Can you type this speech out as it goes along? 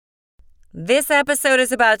This episode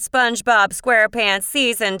is about SpongeBob SquarePants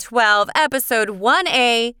Season 12, Episode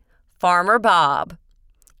 1A, Farmer Bob.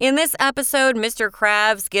 In this episode, Mr.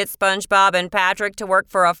 Krabs gets SpongeBob and Patrick to work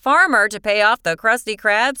for a farmer to pay off the Krusty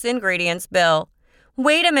Krab's ingredients bill.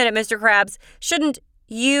 Wait a minute, Mr. Krabs. Shouldn't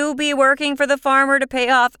you be working for the farmer to pay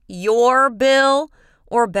off your bill?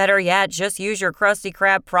 Or better yet, just use your Krusty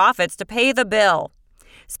Krab profits to pay the bill.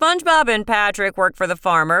 SpongeBob and Patrick work for the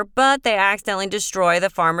farmer, but they accidentally destroy the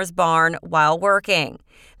farmer's barn while working.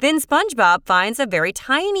 Then SpongeBob finds a very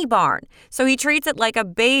tiny barn, so he treats it like a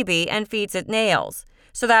baby and feeds it nails,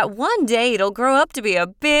 so that one day it'll grow up to be a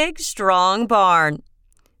big, strong barn.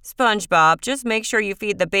 SpongeBob, just make sure you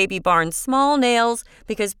feed the baby barn small nails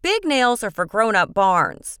because big nails are for grown-up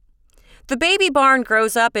barns. The baby barn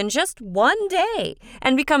grows up in just one day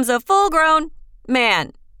and becomes a full-grown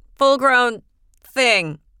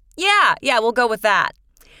thing. Yeah, we'll go with that.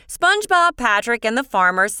 SpongeBob, Patrick, and the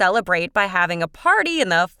farmer celebrate by having a party in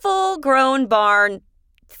the full-grown barn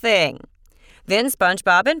thing. Then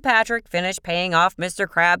SpongeBob and Patrick finish paying off Mr.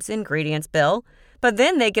 Krabs' ingredients bill, but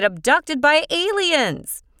then they get abducted by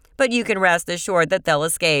aliens. But you can rest assured that they'll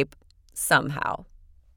escape somehow.